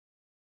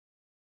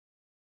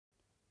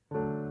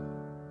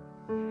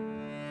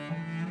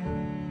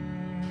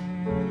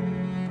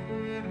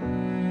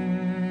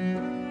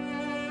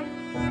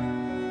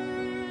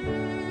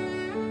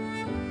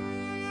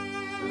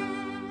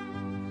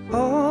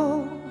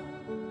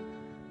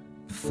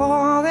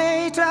before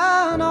they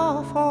turn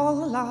off all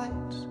the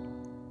lights.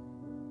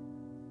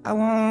 I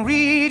won't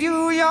read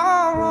you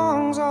your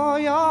wrongs or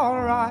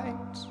your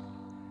rights.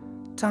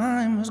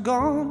 Time is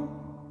gone.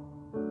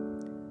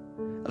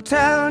 I'll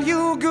tell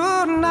you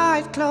good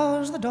night,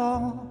 close the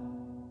door.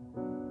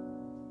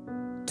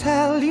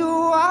 Tell you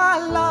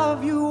I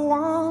love you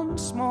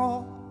once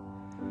more.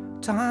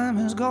 Time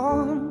is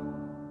gone,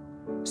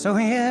 so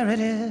here it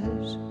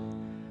is.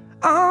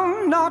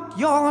 I'm not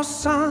your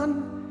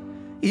son,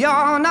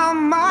 you're not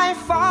my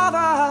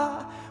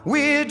father.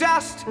 We're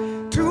just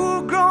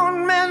two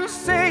grown men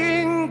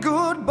saying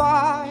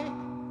goodbye.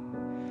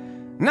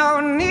 No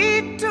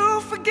need to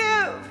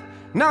forgive,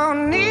 no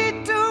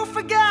need to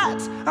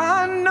forget.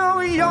 I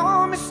know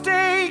your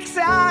mistakes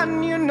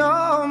and you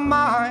know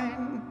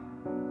mine.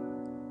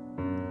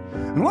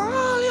 And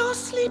while you're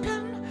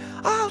sleeping,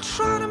 I'll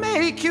try to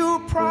make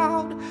you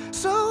proud.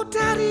 So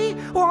daddy,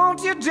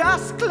 won't you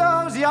just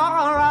close your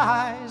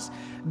eyes?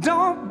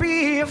 Don't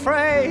be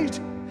afraid,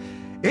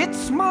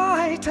 it's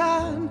my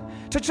turn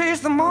to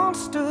chase the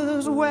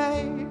monsters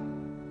away.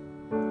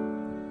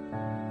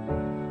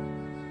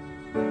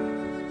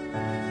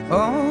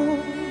 Oh,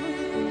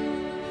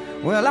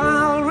 well,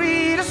 I'll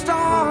read a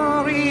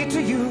story to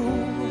you.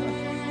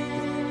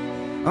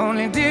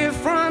 Only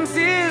difference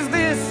is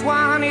this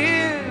one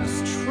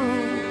is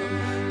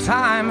true.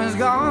 Time is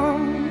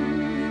gone.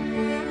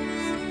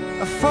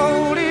 I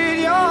folded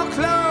your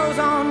clothes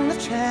on the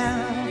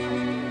chair.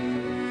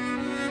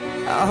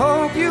 I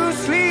hope you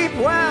sleep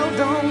well,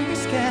 don't be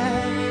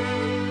scared.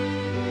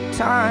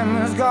 Time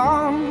is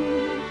gone,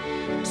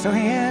 so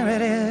here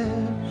it is.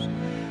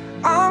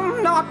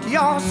 I'm not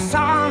your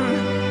son,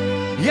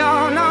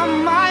 you're not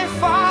my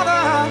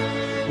father.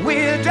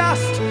 We're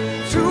just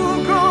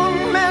two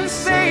grown men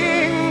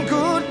saying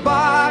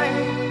goodbye.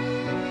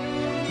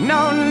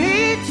 No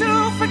need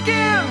to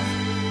forgive,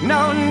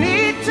 no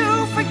need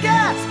to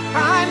forget.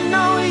 I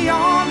know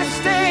your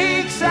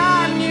mistakes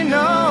and you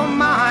know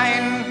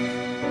mine.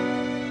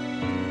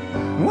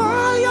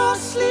 While you're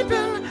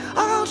sleeping,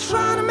 I'll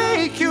try to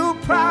make you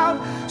proud.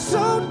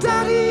 So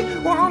daddy,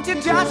 won't you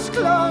just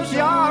close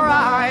your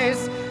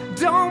eyes?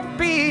 Don't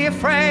be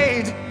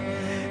afraid,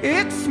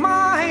 it's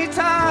my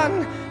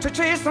turn to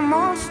chase the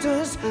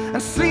monsters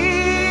and sleep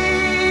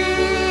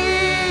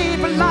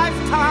a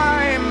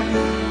lifetime.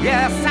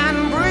 Yes,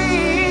 and breathe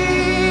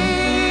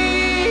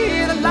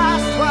the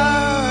last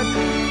word.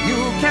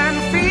 You can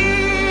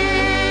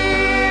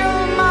feel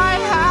my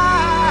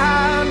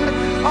hand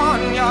on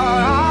your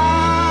arm.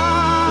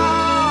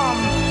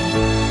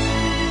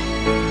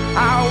 I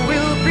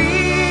will be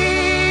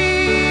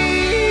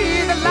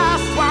the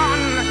last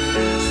one,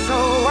 so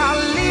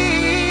I'll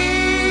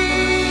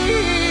leave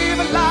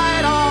a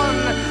light on.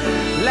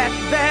 Let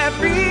there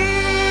be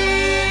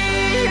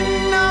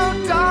no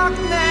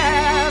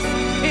darkness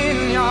in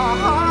your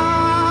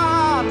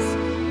heart.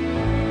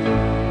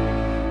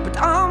 But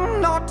I'm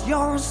not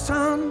your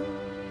son,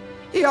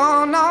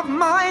 you're not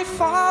my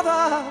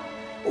father.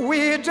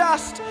 We're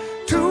just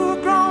two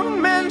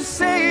grown men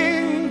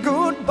saying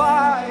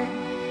goodbye.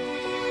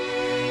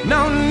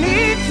 No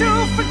need to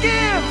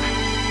forgive,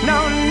 no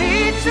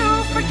need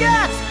to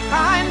forget.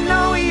 I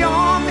know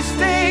your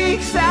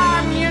mistakes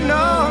and you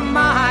know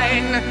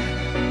mine.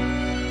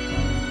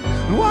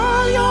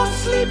 While you're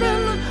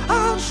sleeping,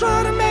 I'll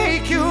try to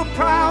make you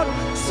proud.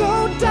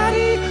 So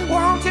daddy,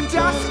 won't you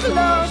just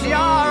close your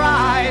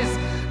eyes?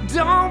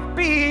 Don't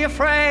be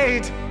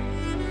afraid,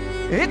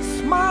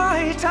 it's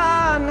my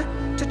turn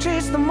to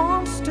chase the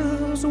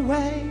monsters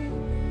away.